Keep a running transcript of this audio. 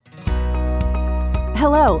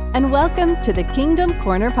Hello, and welcome to the Kingdom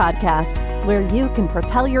Corner podcast, where you can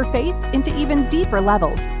propel your faith into even deeper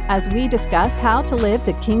levels as we discuss how to live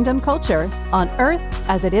the kingdom culture on earth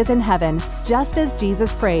as it is in heaven, just as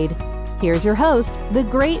Jesus prayed. Here's your host, the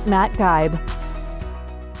great Matt Geib.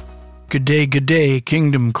 Good day,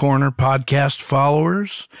 Kingdom Corner podcast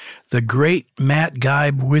followers. The great Matt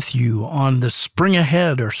Geib with you on the Spring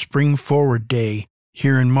Ahead or Spring Forward Day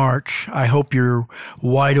here in March. I hope you're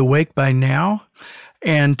wide awake by now.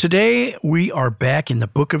 And today we are back in the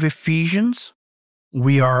book of Ephesians.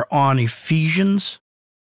 We are on Ephesians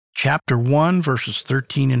chapter 1, verses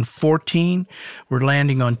 13 and 14. We're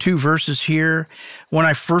landing on two verses here. When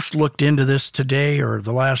I first looked into this today or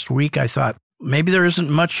the last week, I thought maybe there isn't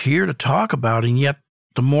much here to talk about. And yet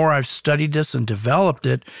the more I've studied this and developed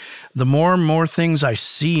it, the more and more things I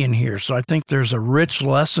see in here. So I think there's a rich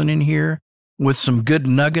lesson in here with some good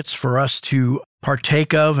nuggets for us to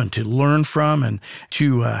partake of and to learn from and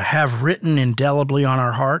to have written indelibly on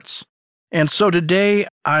our hearts. And so today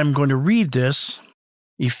I'm going to read this,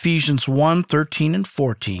 Ephesians 1, 13 and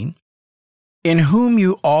 14, in whom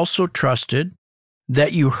you also trusted,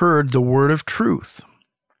 that you heard the word of truth,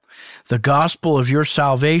 the gospel of your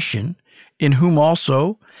salvation, in whom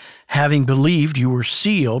also, having believed, you were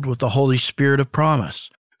sealed with the Holy Spirit of promise,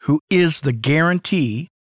 who is the guarantee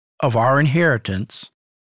of our inheritance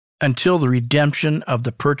until the redemption of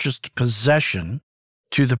the purchased possession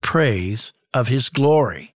to the praise of his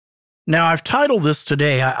glory. Now, I've titled this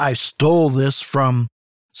today, I stole this from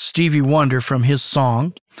Stevie Wonder from his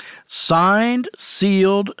song, Signed,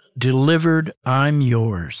 Sealed, Delivered, I'm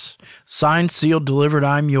Yours. Signed, sealed, delivered,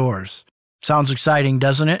 I'm yours. Sounds exciting,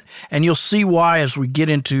 doesn't it? And you'll see why as we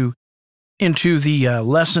get into the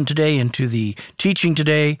lesson today, into the teaching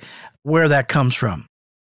today, where that comes from.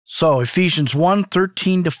 So Ephesians 1,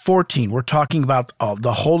 13 to 14, we're talking about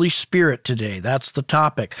the Holy Spirit today. That's the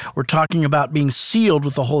topic. We're talking about being sealed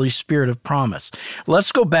with the Holy Spirit of promise.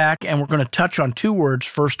 Let's go back and we're going to touch on two words,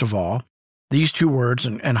 first of all, these two words,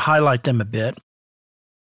 and highlight them a bit.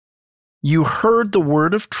 You heard the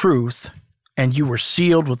word of truth, and you were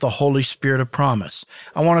sealed with the Holy Spirit of promise.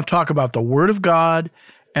 I want to talk about the Word of God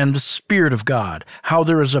and the Spirit of God, how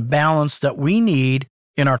there is a balance that we need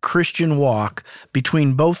in our Christian walk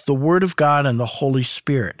between both the Word of God and the Holy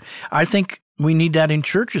Spirit. I think we need that in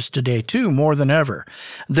churches today, too, more than ever.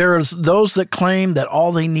 There's those that claim that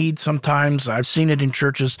all they need sometimes, I've seen it in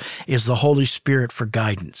churches, is the Holy Spirit for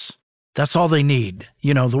guidance. That's all they need.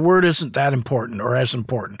 You know, the Word isn't that important or as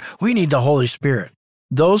important. We need the Holy Spirit.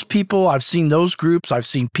 Those people, I've seen those groups, I've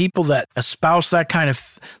seen people that espouse that kind of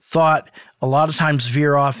thought a lot of times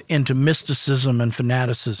veer off into mysticism and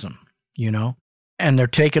fanaticism, you know? And they're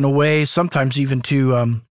taken away, sometimes even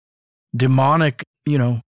to demonic,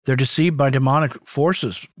 they're deceived by demonic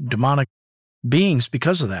forces, demonic beings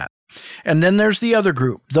because of that. And then there's the other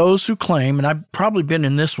group, those who claim, and I've probably been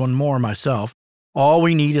in this one more myself, all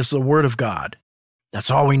we need is the Word of God.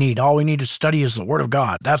 That's all we need. All we need to study is the Word of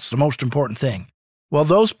God. That's the most important thing. Well,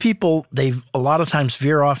 those people, they a lot of times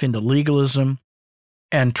veer off into legalism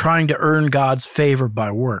and trying to earn God's favor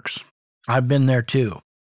by works. I've been there too.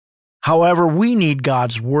 However, we need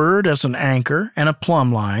God's Word as an anchor and a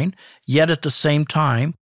plumb line, yet at the same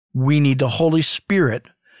time, we need the Holy Spirit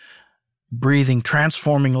breathing,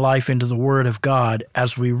 transforming life into the Word of God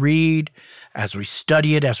as we read, as we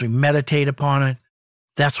study it, as we meditate upon it.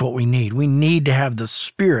 That's what we need. We need to have the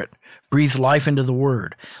Spirit breathe life into the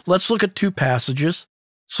Word. Let's look at two passages.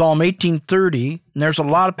 Psalm 18:30, and there's a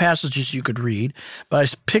lot of passages you could read, but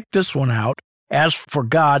I picked this one out. As for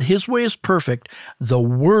God, his way is perfect. The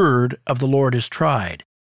word of the Lord is tried.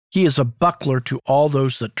 He is a buckler to all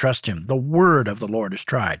those that trust him. The word of the Lord is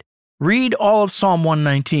tried. Read all of Psalm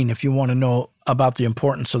 119 if you want to know about the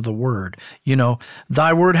importance of the word.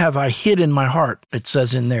 Thy word have I hid in my heart, it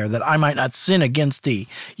says in there, that I might not sin against thee.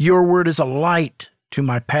 Your word is a light to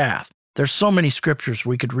my path. There's so many scriptures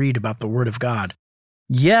we could read about the word of God.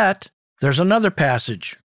 Yet, there's another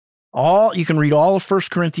passage. You can read all of 1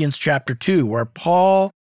 Corinthians chapter 2, where Paul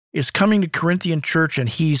is coming to Corinthian church and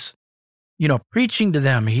he's, preaching to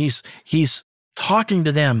them. He's talking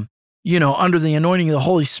to them, under the anointing of the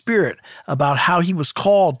Holy Spirit about how he was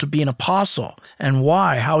called to be an apostle and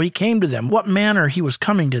why, how he came to them, what manner he was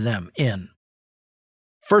coming to them in.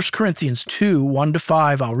 1 Corinthians 2,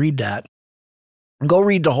 1-5, I'll read that. Go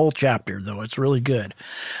read the whole chapter, though. It's really good.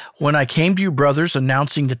 When I came to you, brothers,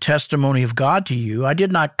 announcing the testimony of God to you, I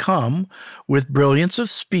did not come with brilliance of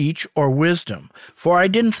speech or wisdom, for I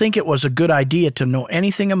didn't think it was a good idea to know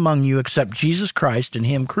anything among you except Jesus Christ and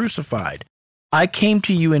him crucified. I came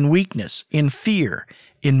to you in weakness, in fear,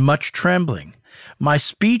 in much trembling. My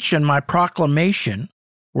speech and my proclamation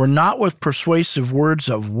were not with persuasive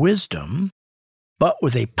words of wisdom, but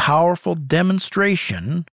with a powerful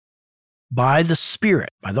demonstration by the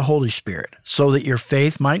Spirit, by the Holy Spirit, so that your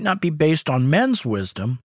faith might not be based on men's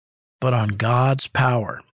wisdom, but on God's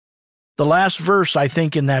power. The last verse, I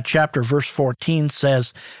think, in that chapter, verse 14,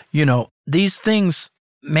 says, these things,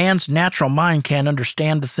 man's natural mind can't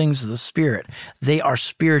understand the things of the Spirit. They are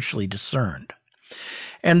spiritually discerned.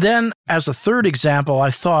 And then, as a third example,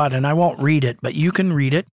 I thought, and I won't read it, but you can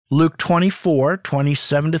read it, Luke 24,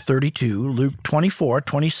 27 to 32, Luke 24,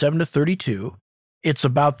 27 to 32. It's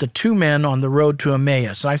about the two men on the road to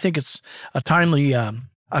Emmaus. And I think it's a timely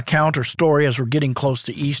account or story as we're getting close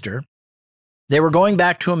to Easter. They were going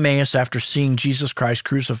back to Emmaus after seeing Jesus Christ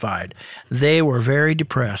crucified. They were very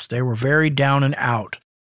depressed. They were very down and out.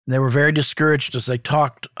 They were very discouraged as they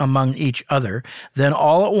talked among each other. Then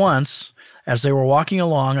all at once, as they were walking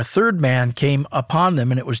along, a third man came upon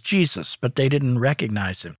them, and it was Jesus, but they didn't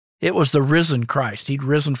recognize him. It was the risen Christ. He'd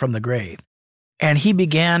risen from the grave. And he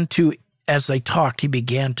began to, as they talked, he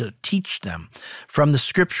began to teach them from the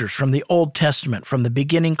Scriptures, from the Old Testament, from the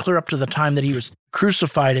beginning clear up to the time that he was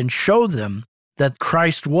crucified, and showed them that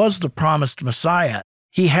Christ was the promised Messiah.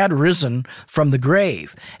 He had risen from the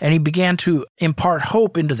grave, and he began to impart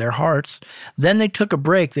hope into their hearts. Then they took a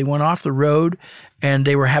break. They went off the road, and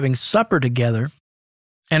they were having supper together.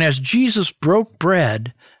 And as Jesus broke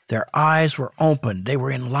bread, their eyes were opened. They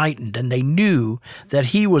were enlightened, and they knew that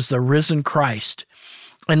he was the risen Christ.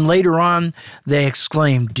 And later on, they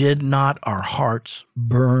exclaimed, "Did not our hearts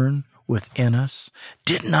burn within us?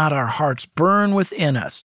 Did not our hearts burn within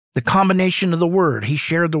us?" The combination of the Word. He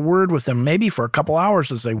shared the Word with them maybe for a couple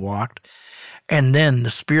hours as they walked. And then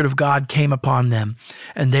the Spirit of God came upon them,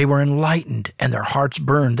 and they were enlightened, and their hearts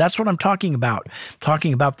burned. That's what I'm talking about. I'm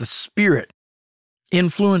talking about the Spirit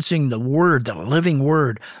influencing the Word, the living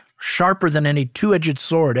Word, sharper than any two-edged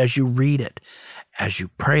sword as you read it, as you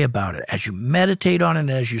pray about it, as you meditate on it,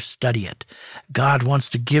 and as you study it. God wants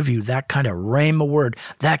to give you that kind of rhema word,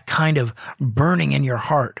 that kind of burning in your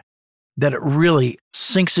heart, that it really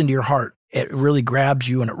sinks into your heart. It really grabs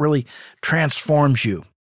you and it really transforms you.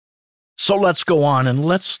 So let's go on and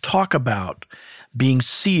let's talk about being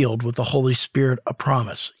sealed with the Holy Spirit of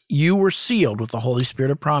promise. You were sealed with the Holy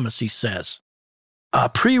Spirit of promise, he says.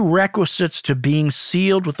 Prerequisites to being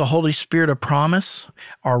sealed with the Holy Spirit of promise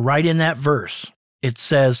are right in that verse. It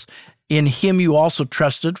says, "In him you also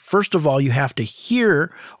trusted." First of all, you have to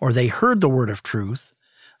hear, or they heard the word of truth,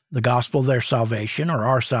 the gospel of their salvation or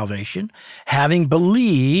our salvation. Having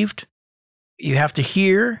believed, you have to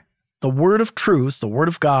hear the word of truth, the word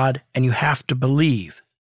of God, and you have to believe.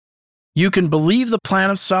 You can believe the plan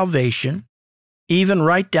of salvation, even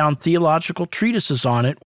write down theological treatises on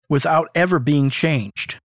it without ever being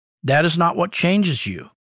changed. That is not what changes you.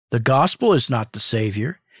 The gospel is not the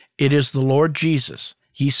Savior. It is the Lord Jesus.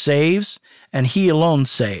 He saves, and he alone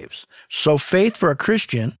saves. So faith for a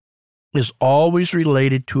Christian is always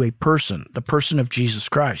related to a person, the person of Jesus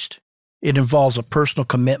Christ. It involves a personal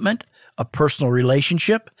commitment, a personal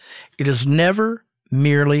relationship. It is never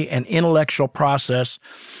merely an intellectual process,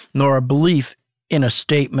 nor a belief in a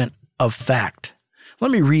statement of fact.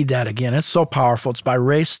 Let me read that again. It's so powerful. It's by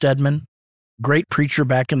Ray Stedman, great preacher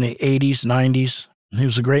back in the 80s, 90s. He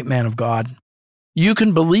was a great man of God. You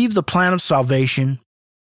can believe the plan of salvation,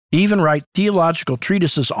 even write theological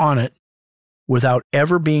treatises on it, without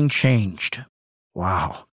ever being changed.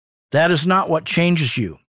 Wow. That is not what changes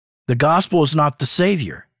you. The gospel is not the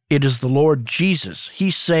Savior. It is the Lord Jesus.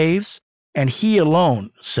 He saves, and he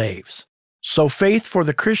alone saves. So faith for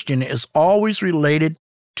the Christian is always related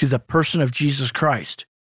to the person of Jesus Christ.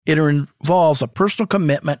 It involves a personal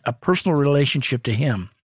commitment, a personal relationship to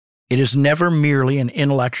him. It is never merely an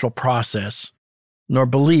intellectual process, nor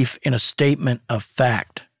belief in a statement of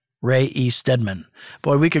fact. Ray E. Stedman.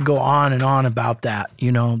 Boy, we could go on and on about that.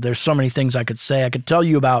 There's so many things I could say. I could tell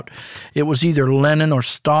you about, it was either Lenin or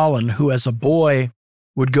Stalin who, as a boy,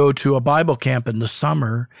 would go to a Bible camp in the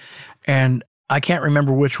summer, and I can't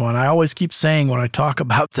remember which one. I always keep saying when I talk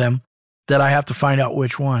about them that I have to find out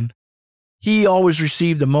which one. He always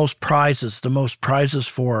received the most prizes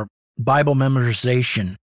for Bible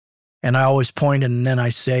memorization. And I always point and then I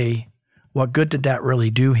say, what good did that really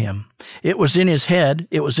do him? It was in his head,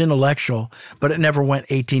 it was intellectual, but it never went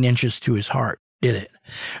 18 inches to his heart, did it?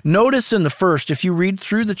 Notice in the first, if you read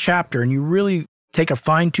through the chapter and you really take a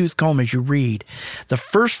fine-tooth comb as you read, the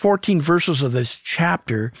first 14 verses of this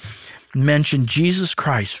chapter mention Jesus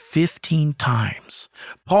Christ 15 times.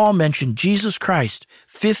 Paul mentioned Jesus Christ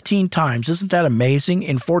 15 times. Isn't that amazing?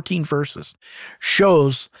 In 14 verses.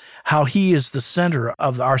 Shows how he is the center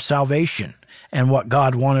of our salvation. and what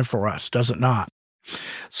God wanted for us, does it not?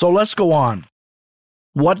 So let's go on.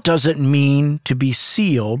 What does it mean to be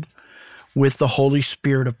sealed with the Holy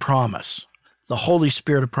Spirit of promise? The Holy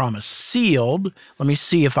Spirit of promise. Sealed, let me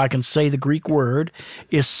see if I can say the Greek word,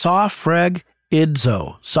 is sophraggizo.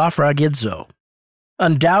 Sophraggizo.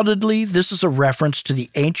 Undoubtedly, this is a reference to the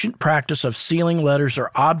ancient practice of sealing letters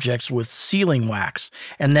or objects with sealing wax,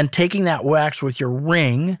 and then taking that wax with your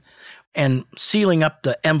ring and sealing up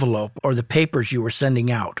the envelope or the papers you were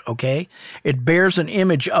sending out, okay? It bears an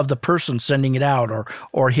image of the person sending it out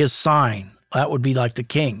or his sign. That would be like the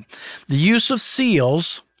king. The use of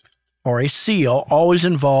seals, or a seal, always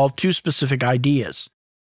involved two specific ideas.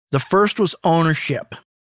 The first was ownership.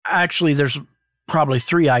 Actually, there's probably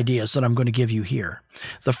three ideas that I'm going to give you here.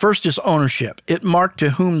 The first is ownership. It marked to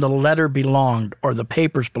whom the letter belonged or the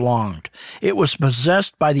papers belonged. It was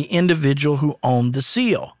possessed by the individual who owned the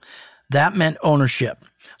seal. That meant ownership.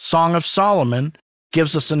 Song of Solomon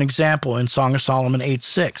gives us an example in Song of Solomon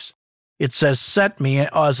 8:6. It says, "Set me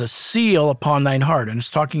as a seal upon thine heart." And it's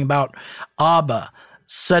talking about Abba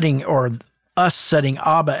setting, or us setting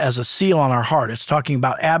Abba as a seal on our heart. It's talking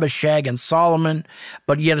about Abishag and Solomon,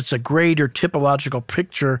 but yet it's a greater typological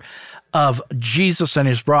picture of Jesus and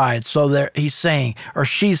his bride. So there he's saying, or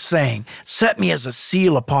she's saying, set me as a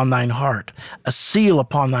seal upon thine heart, a seal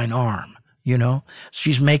upon thine arm. You know,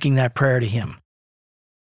 she's making that prayer to him.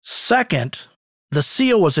 Second, the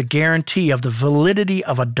seal was a guarantee of the validity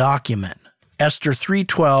of a document. Esther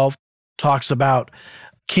 3:12 talks about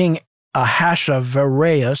King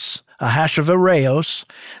Ahasuerus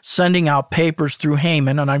sending out papers through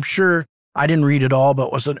Haman, and I'm sure, I didn't read it all, but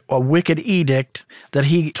it was a wicked edict that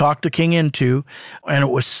he talked the king into, and it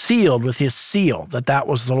was sealed with his seal, that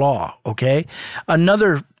was the law, okay?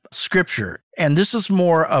 Another scripture, and this is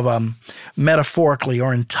more of a metaphorically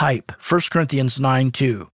or in type, 1 Corinthians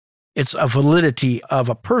 9:2. It's a validity of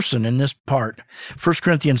a person in this part, 1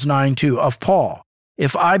 Corinthians 9:2 of Paul.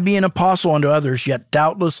 "If I be an apostle unto others, yet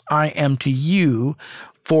doubtless I am to you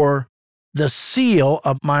for the seal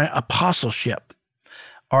of my apostleship.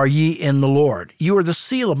 Are ye in the Lord?" You are the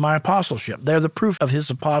seal of my apostleship. They're the proof of his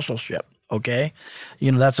apostleship, okay?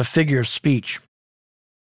 You know, that's a figure of speech.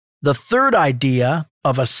 The third idea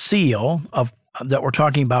of a seal that we're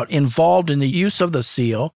talking about involved in the use of the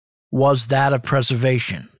seal was that of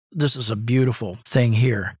preservation. This is a beautiful thing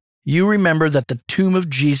here. You remember that the tomb of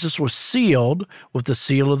Jesus was sealed with the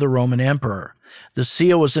seal of the Roman emperor. The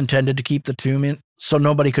seal was intended to keep the tomb in, so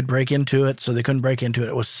nobody could break into it, so they couldn't break into it.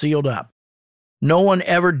 It was sealed up. No one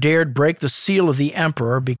ever dared break the seal of the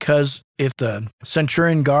emperor, because if the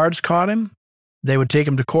centurion guards caught him, they would take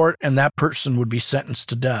him to court, and that person would be sentenced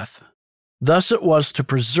to death. Thus it was to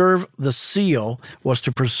preserve the seal, was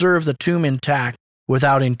to preserve the tomb intact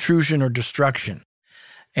without intrusion or destruction.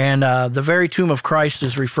 And the very tomb of Christ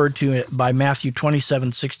is referred to by Matthew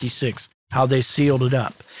 27:66, how they sealed it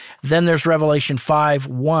up. Then there's Revelation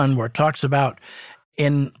 5:1, where it talks about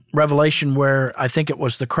in Revelation where I think it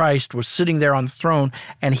was the Christ was sitting there on the throne,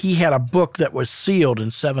 and he had a book that was sealed in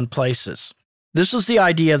 7 places. This is the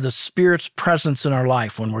idea of the Spirit's presence in our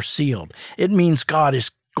life when we're sealed. It means God is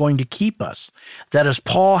going to keep us. That, as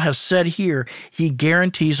Paul has said here, he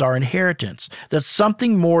guarantees our inheritance, that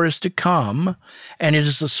something more is to come, and it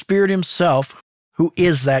is the Spirit himself who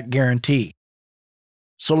is that guarantee.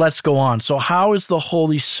 So let's go on. So how is the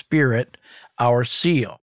Holy Spirit our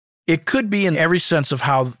seal? It could be in every sense of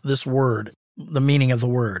how this word, the meaning of the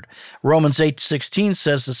word. Romans 8:16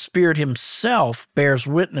 says the Spirit himself bears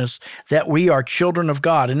witness that we are children of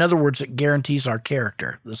God. In other words, it guarantees our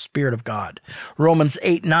character, the Spirit of God. Romans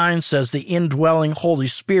 8:9 says the indwelling Holy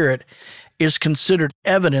Spirit is considered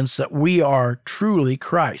evidence that we are truly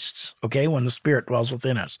Christ's, okay, when the Spirit dwells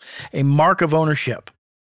within us, a mark of ownership.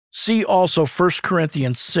 See also 1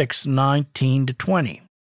 Corinthians 6:19-20.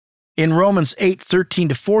 In Romans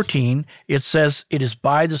 8:13-14, it says, it is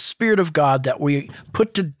by the Spirit of God that we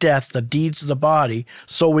put to death the deeds of the body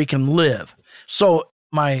so we can live. So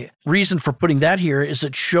my reason for putting that here is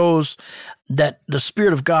it shows that the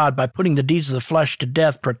Spirit of God, by putting the deeds of the flesh to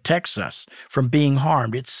death, protects us from being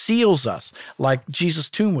harmed. It seals us like Jesus'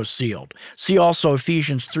 tomb was sealed. See also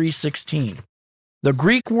Ephesians 3:16. The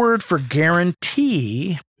Greek word for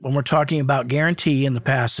guarantee, when we're talking about guarantee in the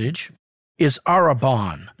passage, is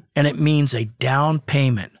arabon, and it means a down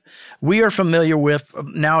payment. We are familiar with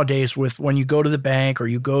nowadays with when you go to the bank or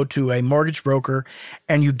you go to a mortgage broker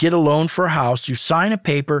and you get a loan for a house, you sign a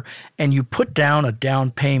paper and you put down a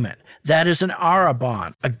down payment. That is an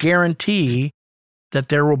arabon, a guarantee that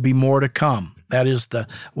there will be more to come. That is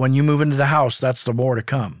when you move into the house, that's the more to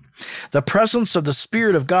come. The presence of the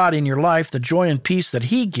Spirit of God in your life, the joy and peace that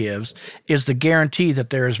He gives, is the guarantee that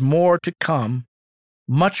there is more to come,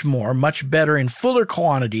 much more, much better, in fuller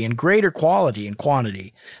quantity and greater quality and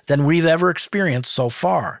quantity than we've ever experienced so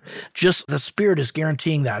far. Just the Spirit is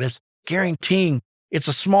guaranteeing that. It's guaranteeing it's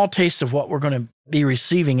a small taste of what we're going to be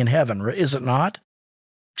receiving in heaven, is it not?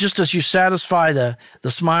 Just as you satisfy the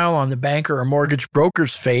smile on the banker or mortgage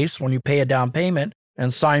broker's face when you pay a down payment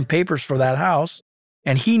and sign papers for that house,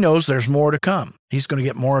 and he knows there's more to come. He's going to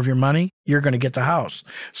get more of your money. You're going to get the house.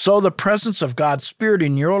 So the presence of God's Spirit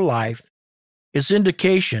in your life is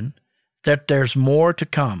indication that there's more to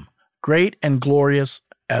come. Great and glorious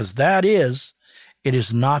as that is, it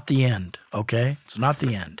is not the end, okay? It's not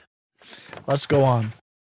the end. Let's go on.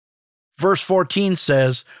 Verse 14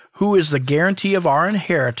 says, who is the guarantee of our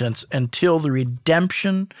inheritance until the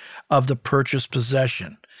redemption of the purchased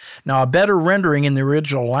possession. Now, a better rendering in the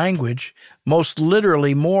original language, most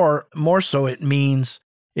literally more so it means,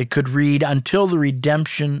 it could read, until the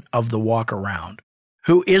redemption of the walk-around.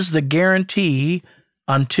 Who is the guarantee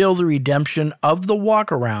until the redemption of the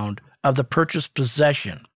walk-around of the purchased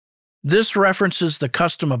possession. This references the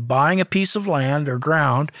custom of buying a piece of land or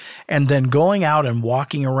ground and then going out and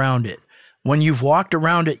walking around it. When you've walked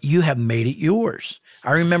around it, you have made it yours.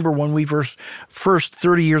 I remember when we first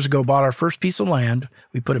 30 years ago bought our first piece of land,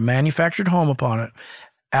 we put a manufactured home upon it.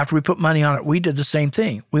 After we put money on it, we did the same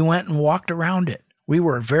thing. We went and walked around it. We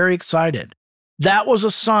were very excited. That was a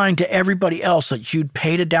sign to everybody else that you'd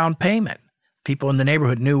paid a down payment. People in the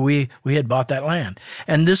neighborhood knew we had bought that land.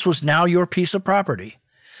 And this was now your piece of property.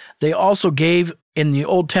 They also gave, in the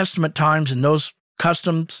Old Testament times, in those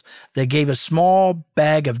customs, they gave a small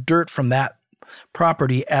bag of dirt from that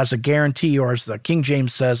property as a guarantee, or as the King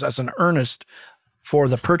James says, as an earnest for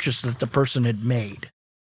the purchase that the person had made.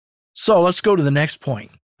 So let's go to the next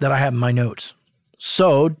point that I have in my notes.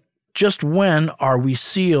 So just when are we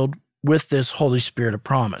sealed with this Holy Spirit of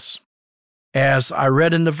promise? As I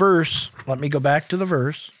read in the verse, let me go back to the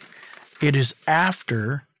verse. It is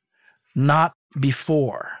after, not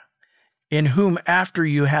before. In whom after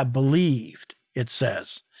you have believed, it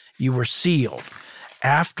says, you were sealed.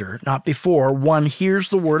 After, not before, one hears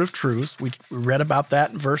the word of truth. We read about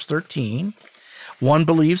that in verse 13. One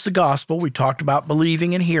believes the gospel. We talked about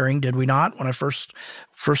believing and hearing, did we not, when I first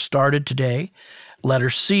started today? Letter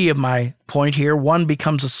C of my point here, one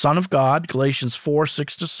becomes a son of God, Galatians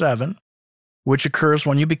 4:6-7, which occurs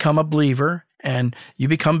when you become a believer and you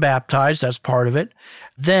become baptized as part of it.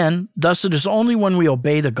 Then, thus it is only when we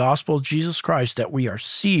obey the gospel of Jesus Christ that we are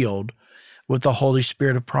sealed with the Holy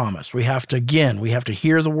Spirit of promise. We have to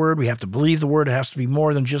hear the word. We have to believe the word. It has to be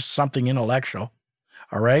more than just something intellectual.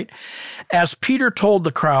 All right? As Peter told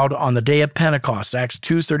the crowd on the day of Pentecost, Acts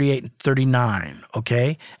 2:38-39,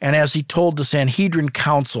 okay? And as he told the Sanhedrin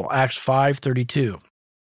Council, Acts 5:32.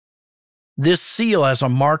 This seal as a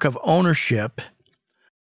mark of ownership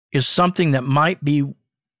is something that might be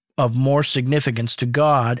of more significance to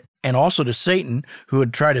God and also to Satan, who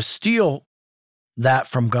would try to steal that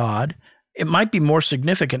from God. It might be more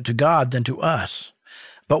significant to God than to us.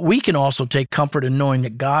 But we can also take comfort in knowing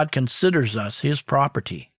that God considers us his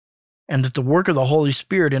property, and that the work of the Holy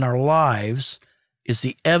Spirit in our lives is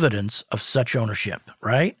the evidence of such ownership,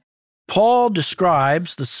 right? Paul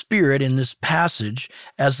describes the Spirit in this passage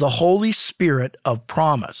as the Holy Spirit of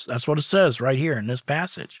promise. That's what it says right here in this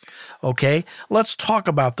passage. Okay, let's talk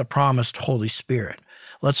about the promised Holy Spirit.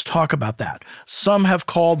 Let's talk about that. Some have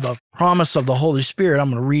called the promise of the Holy Spirit, I'm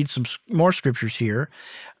going to read some more scriptures here,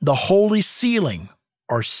 the holy sealing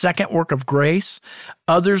or second work of grace.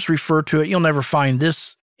 Others refer to it, you'll never find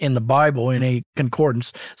this in the Bible in a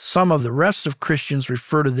concordance. Some of the rest of Christians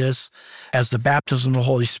refer to this as the baptism of the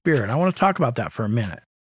Holy Spirit. I want to talk about that for a minute.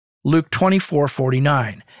 Luke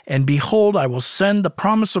 24:49, and behold, I will send the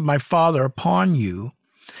promise of my Father upon you,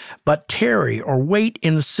 but tarry or wait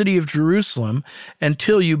in the city of Jerusalem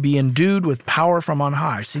until you be endued with power from on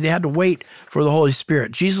high. See, they had to wait for the Holy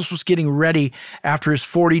Spirit. Jesus was getting ready after his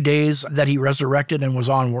 40 days that he resurrected and was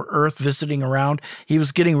on earth visiting around. He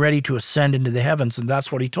was getting ready to ascend into the heavens, and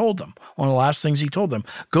that's what he told them. One of the last things he told them,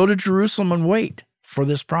 go to Jerusalem and wait for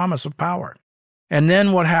this promise of power. And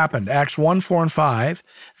then what happened? Acts 1:4-5,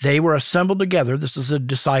 they were assembled together. This is the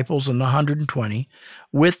disciples and the 120.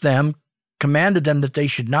 With them, commanded them that they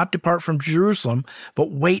should not depart from Jerusalem, but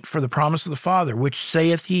wait for the promise of the Father, which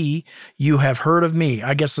saith he, you have heard of me.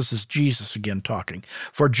 I guess this is Jesus again talking.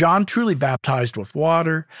 For John truly baptized with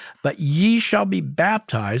water, but ye shall be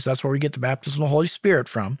baptized, that's where we get the baptism of the Holy Spirit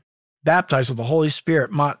from, baptized with the Holy Spirit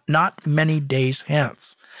not many days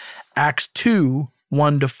hence. Acts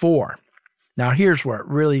 2:1-4. Now, here's where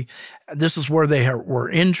this is where they were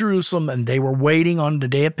in Jerusalem, and they were waiting on the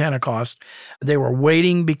day of Pentecost. They were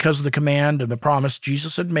waiting because of the command and the promise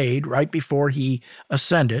Jesus had made right before he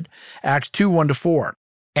ascended, Acts 2, 1-4.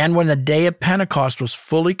 And when the day of Pentecost was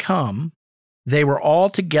fully come, they were all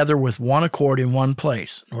together with one accord in one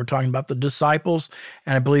place. And we're talking about the disciples,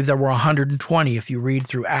 and I believe there were 120, if you read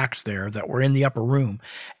through Acts there, that were in the upper room.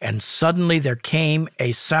 And suddenly there came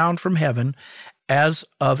a sound from heaven as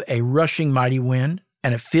of a rushing mighty wind,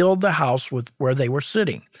 and it filled the house where they were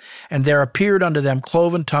sitting. And there appeared unto them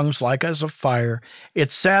cloven tongues like as of fire.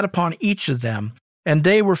 It sat upon each of them, and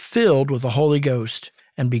they were filled with the Holy Ghost,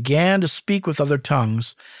 and began to speak with other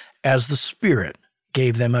tongues as the Spirit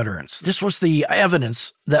gave them utterance. This was the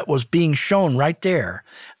evidence that was being shown right there,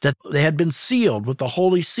 that they had been sealed with the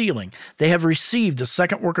holy sealing. They have received the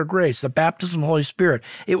second work of grace, the baptism of the Holy Spirit.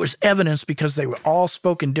 It was evidence because they were all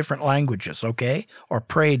spoke in different languages, okay, or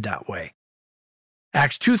prayed that way.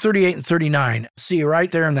 Acts 2:38 and 39, see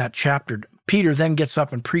right there in that chapter, Peter then gets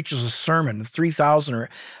up and preaches a sermon, and 3,000 are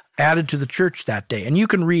added to the church that day. And you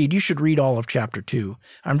should read all of chapter 2.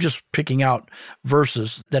 I'm just picking out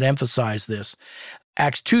verses that emphasize this.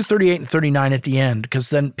 Acts 2:38 and 39 at the end,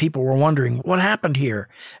 because then people were wondering, what happened here?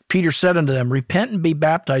 Peter said unto them, repent and be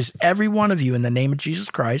baptized, every one of you, in the name of Jesus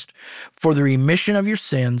Christ, for the remission of your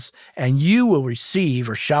sins, and you will receive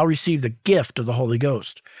or shall receive the gift of the Holy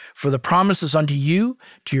Ghost. For the promise is unto you,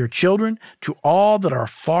 to your children, to all that are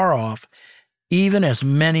far off, even as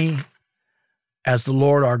many as the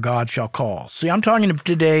Lord our God shall call. See, I'm talking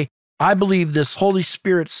today, I believe this Holy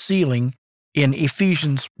Spirit sealing in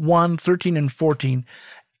Ephesians 1, 13 and 14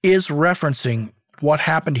 is referencing what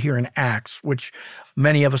happened here in Acts, which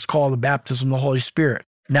many of us call the baptism of the Holy Spirit.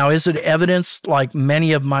 Now, is it evidence like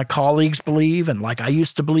many of my colleagues believe and like I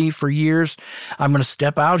used to believe for years? I'm going to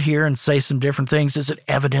step out here and say some different things. Is it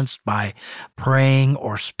evidenced by praying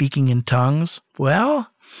or speaking in tongues? Well,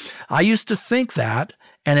 I used to think that,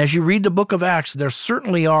 and as you read the book of Acts, there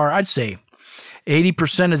certainly are, I'd say,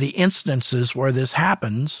 80% of the instances where this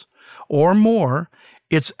happens or more,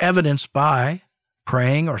 it's evidenced by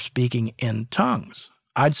praying or speaking in tongues.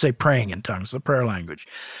 I'd say praying in tongues, the prayer language.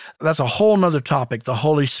 That's a whole nother topic. The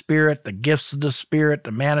Holy Spirit, the gifts of the Spirit,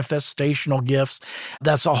 the manifestational gifts.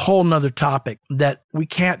 That's a whole nother topic that we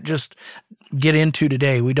can't just get into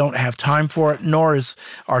today. We don't have time for it, nor is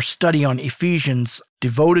our study on Ephesians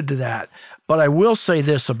devoted to that. But I will say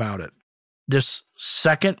this about it. This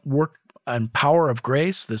second work and power of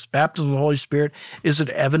grace, this baptism of the Holy Spirit, is it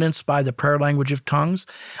evidenced by the prayer language of tongues?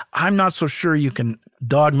 I'm not so sure you can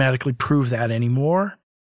dogmatically prove that anymore.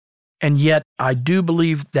 And yet, I do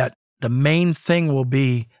believe that the main thing will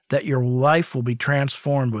be that your life will be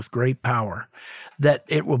transformed with great power, that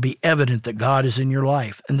it will be evident that God is in your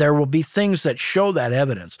life. And there will be things that show that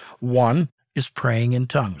evidence. One is praying in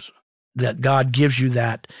tongues, that God gives you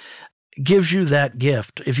that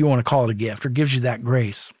gift, if you want to call it a gift, or gives you that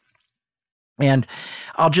grace. And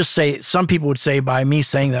I'll just say, some people would say by me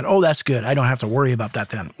saying that, oh, that's good, I don't have to worry about that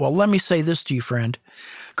then. Well, let me say this to you, friend,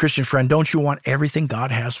 Christian friend, don't you want everything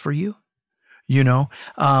God has for you? You know,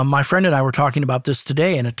 my friend and I were talking about this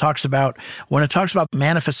today, and when it talks about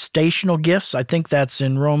manifestational gifts, I think that's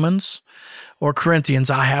in Romans or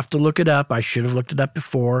Corinthians. I have to look it up. I should have looked it up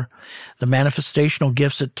before. The manifestational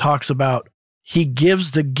gifts, it talks about he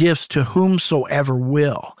gives the gifts to whomsoever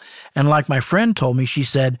will. And like my friend told me, she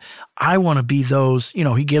said, I want to be those,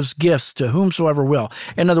 he gives gifts to whomsoever will.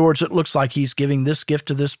 In other words, it looks like he's giving this gift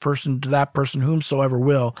to this person, to that person, whomsoever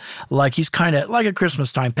will. Like he's kind of like at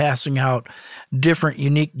Christmas time, passing out different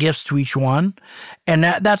unique gifts to each one. And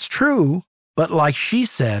that's true. But like she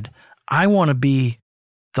said, I want to be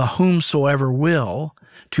the whomsoever will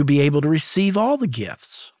to be able to receive all the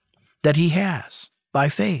gifts that he has by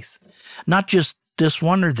faith. Not just this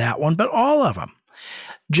one or that one, but all of them.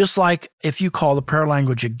 Just like if you call the prayer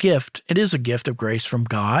language a gift, it is a gift of grace from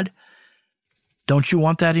God. Don't you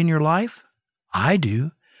want that in your life? I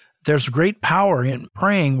do. There's great power in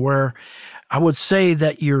praying where I would say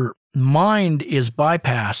that your mind is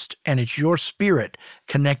bypassed and it's your spirit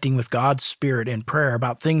connecting with God's spirit in prayer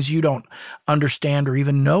about things you don't understand or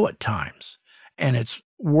even know at times. And it's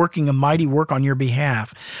working a mighty work on your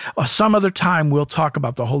behalf. Some other time we'll talk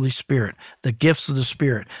about the Holy Spirit, the gifts of the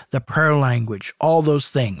Spirit, the prayer language, all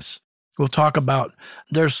those things. We'll talk about,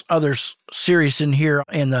 there's other series in here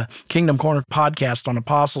in the Kingdom Corner podcast on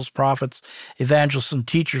apostles, prophets, evangelists, and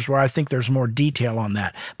teachers where I think there's more detail on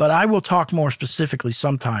that. But I will talk more specifically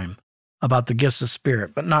sometime about the gifts of the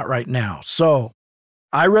Spirit, but not right now. So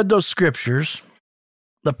I read those scriptures.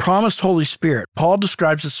 The promised Holy Spirit. Paul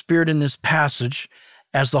describes the Spirit in this passage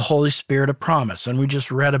as the Holy Spirit of promise. And we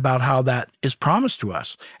just read about how that is promised to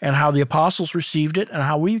us and how the apostles received it and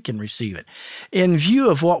how we can receive it. In view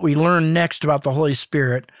of what we learn next about the Holy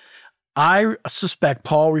Spirit, I suspect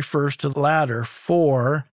Paul refers to the latter,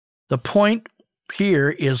 for the point here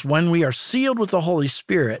is when we are sealed with the Holy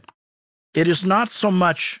Spirit, it is not so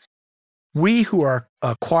much we who are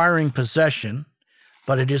acquiring possession,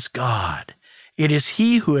 but it is God. It is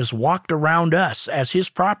He who has walked around us as His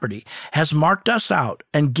property, has marked us out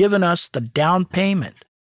and given us the down payment,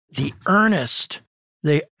 the earnest,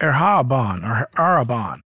 the Erhabon or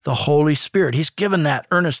Arabon, the Holy Spirit. He's given that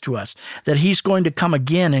earnest to us, that He's going to come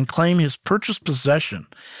again and claim His purchased possession.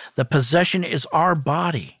 The possession is our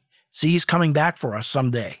body. See, He's coming back for us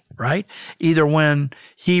someday, right? Either when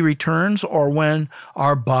He returns or when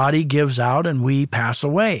our body gives out and we pass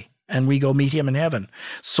away and we go meet Him in heaven.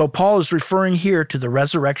 So Paul is referring here to the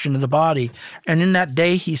resurrection of the body. And in that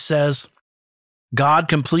day, he says, God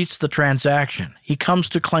completes the transaction. He comes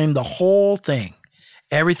to claim the whole thing,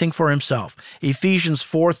 everything for Himself. Ephesians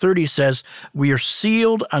 4:30 says, we are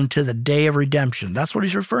sealed unto the day of redemption. That's what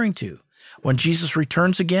he's referring to. When Jesus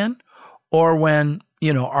returns again, or when,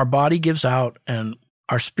 our body gives out and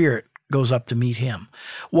our spirit goes up to meet Him.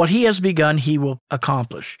 What He has begun, He will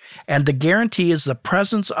accomplish. And the guarantee is the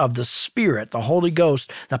presence of the Spirit, the Holy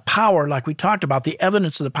Ghost, the power, like we talked about, the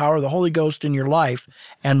evidence of the power of the Holy Ghost in your life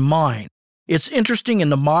and mine. It's interesting in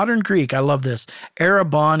the modern Greek, I love this,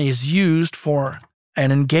 Arabon is used for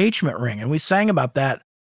an engagement ring. And we sang about that,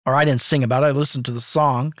 or I didn't sing about it, I listened to the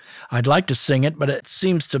song. I'd like to sing it, but it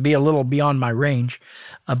seems to be a little beyond my range,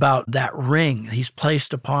 about that ring He's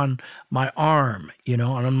placed upon my arm, and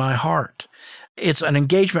on my heart. It's an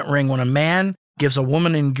engagement ring. When a man gives a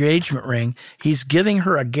woman an engagement ring, he's giving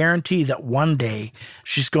her a guarantee that one day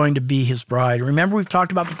she's going to be his bride. Remember, we've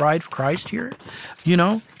talked about the bride of Christ here?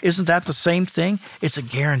 Isn't that the same thing? It's a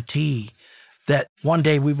guarantee that one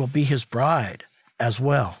day we will be His bride as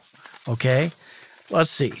well. Okay?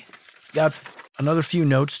 Let's see. Got another few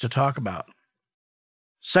notes to talk about.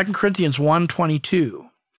 2 Corinthians 1:22.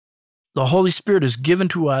 The Holy Spirit is given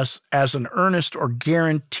to us as an earnest or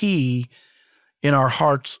guarantee in our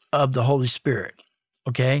hearts of the Holy Spirit.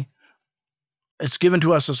 Okay? It's given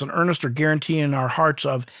to us as an earnest or guarantee in our hearts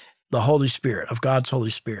of the Holy Spirit, of God's Holy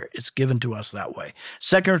Spirit. It's given to us that way.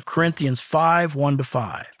 2 Corinthians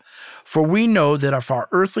 5:1-5. For we know that if our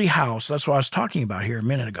earthly house, that's what I was talking about here a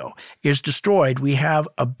minute ago, is destroyed, we have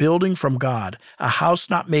a building from God, a house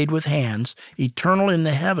not made with hands, eternal in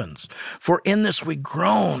the heavens. For in this we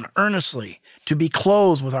groan earnestly to be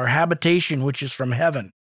clothed with our habitation which is from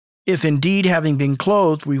heaven. If indeed, having been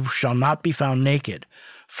clothed, we shall not be found naked.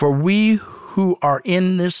 For we who are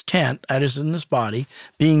in this tent, that is in this body,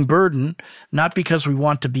 being burdened, not because we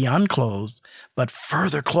want to be unclothed, but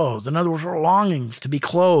further clothed. In other words, we're longing to be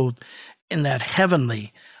clothed in that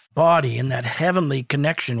heavenly body, in that heavenly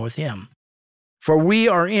connection with Him. For we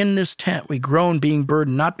are in this tent, we groan being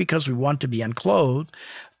burdened, not because we want to be unclothed,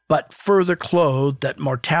 but further clothed, that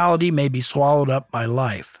mortality may be swallowed up by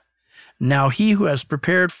life. Now He who has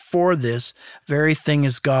prepared for this very thing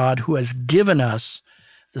is God, who has given us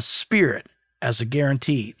the Spirit as a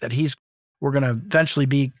guarantee that we're going to eventually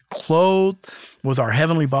be clothed with our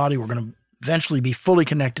heavenly body. We're going to eventually be fully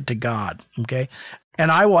connected to God, okay? And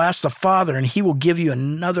I will ask the Father, and He will give you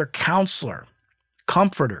another counselor,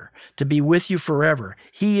 comforter, to be with you forever.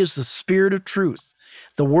 He is the Spirit of truth.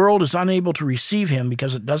 The world is unable to receive Him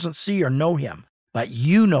because it doesn't see or know Him, but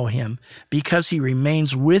you know Him because He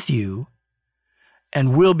remains with you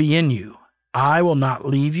and will be in you. I will not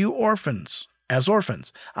leave you as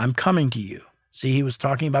orphans. I'm coming to you. See, he was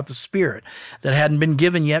talking about the Spirit that hadn't been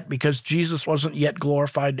given yet because Jesus wasn't yet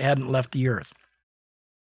glorified, hadn't left the earth.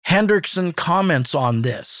 Hendrickson comments on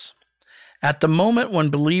this. At the moment when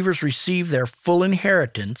believers receive their full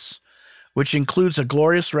inheritance, which includes a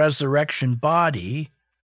glorious resurrection body,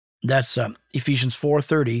 that's Ephesians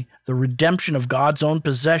 4:30, the redemption of God's own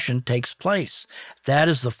possession takes place. That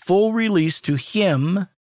is the full release to Him,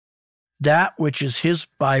 that which is His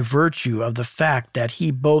by virtue of the fact that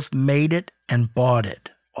He both made it and bought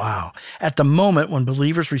it. Wow. At the moment when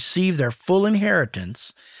believers receive their full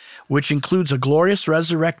inheritance, which includes a glorious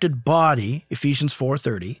resurrected body, Ephesians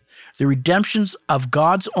 4:30, the redemptions of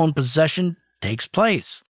God's own possession takes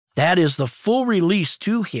place. That is the full release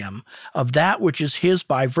to Him of that which is His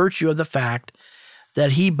by virtue of the fact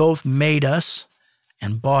that He both made us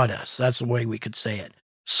and bought us. That's the way we could say it.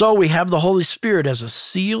 So we have the Holy Spirit as a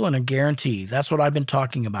seal and a guarantee. That's what I've been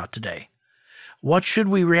talking about today. What should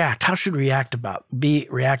we react? How should we be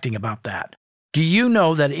reacting about that? Do you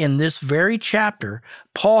know that in this very chapter,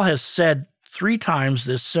 Paul has said 3 times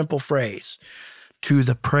this simple phrase, to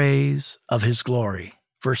the praise of his glory.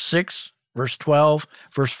 Verse 6, verse 12,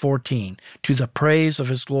 verse 14, to the praise of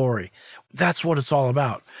his glory. That's what it's all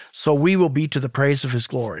about. So we will be to the praise of his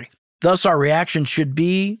glory. Thus, our reaction should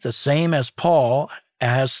be the same as Paul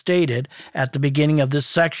has stated at the beginning of this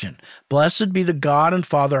section. Blessed be the God and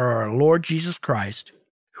Father of our Lord Jesus Christ,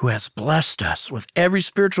 who has blessed us with every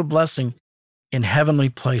spiritual blessing in heavenly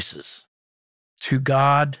places. To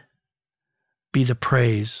God be the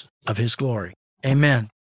praise of his glory. Amen.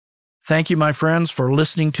 Thank you, my friends, for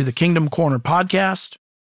listening to the Kingdom Corner podcast.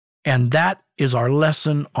 And that is our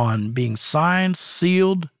lesson on being signed,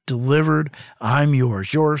 sealed, delivered. I'm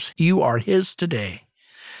yours. Yours. You are his today.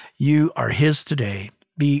 You are his today.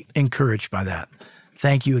 Be encouraged by that.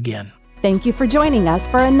 Thank you again. Thank you for joining us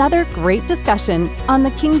for another great discussion on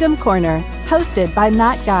the Kingdom Corner, hosted by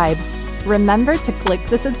Matt Guybe. Remember to click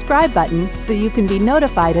the subscribe button so you can be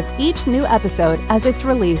notified of each new episode as it's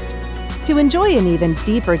released. To enjoy an even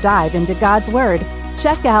deeper dive into God's Word,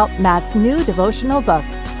 check out Matt's new devotional book,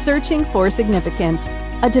 Searching for Significance,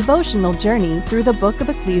 a devotional journey through the book of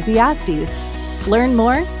Ecclesiastes. Learn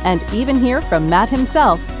more and even hear from Matt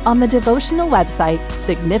himself on the devotional website,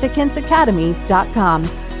 significanceacademy.com.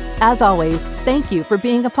 As always, thank you for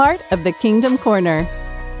being a part of the Kingdom Corner.